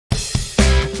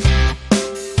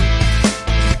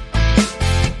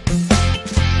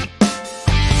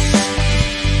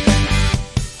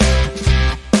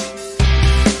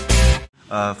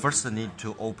First, you need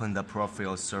to open the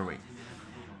profile survey.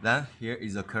 Then here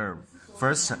is a curve.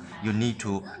 First, you need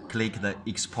to click the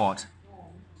export.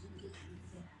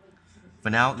 For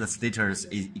now, the status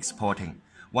is exporting.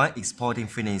 When exporting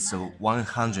finishes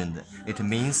 100, it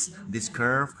means this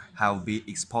curve have been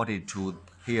exported to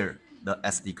here, the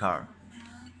SD card.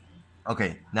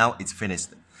 Okay, now it's finished.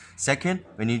 Second,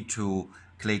 we need to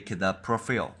click the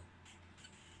profile.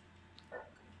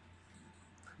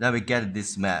 Then we get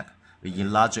this map. We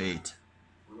enlarge it.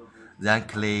 Then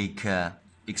click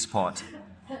export.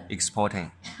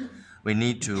 Exporting. We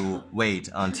need to wait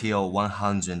until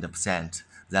 100%.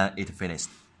 Then it finished.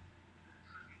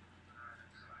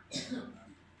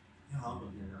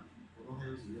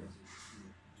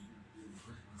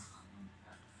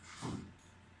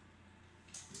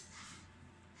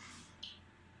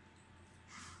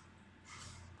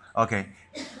 Okay,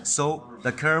 so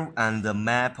the curve and the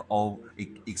map are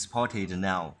exported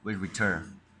now. We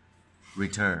return,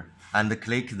 and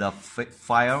click the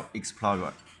File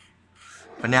Explorer.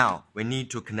 For now, we need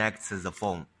to connect the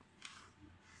phone.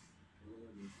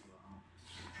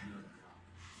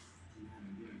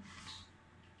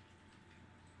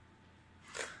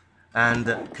 And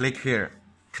click here,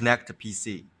 Connect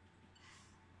PC.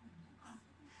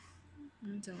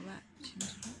 怎么办？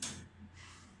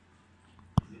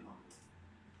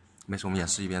没事，我们演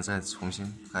示一遍，再重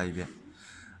新开一遍。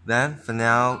Then for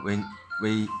now,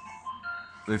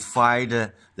 we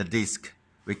find the disk.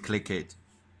 We click it.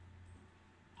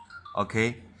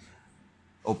 Okay.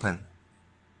 Open.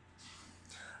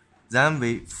 Then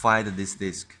we find this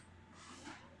disk.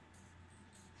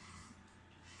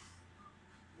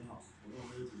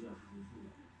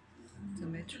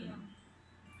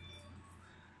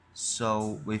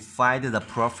 So we find the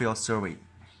profile survey.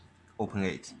 Open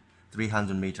it.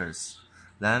 300 meters.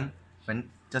 Then when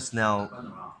just now,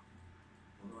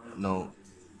 no.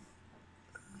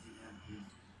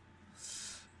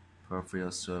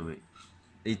 Profile survey.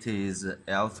 It is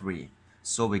L3.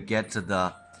 So we get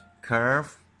the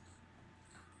curve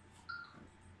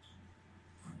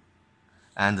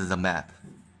and the map.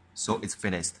 So it's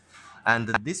finished. And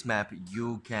this map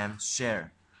you can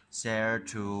share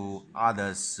to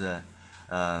others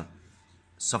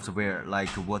software like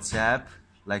WhatsApp,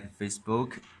 like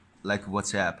Facebook, like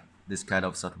WhatsApp, this kind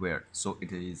of software. So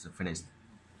it is finished.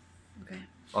 Okay.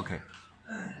 Okay.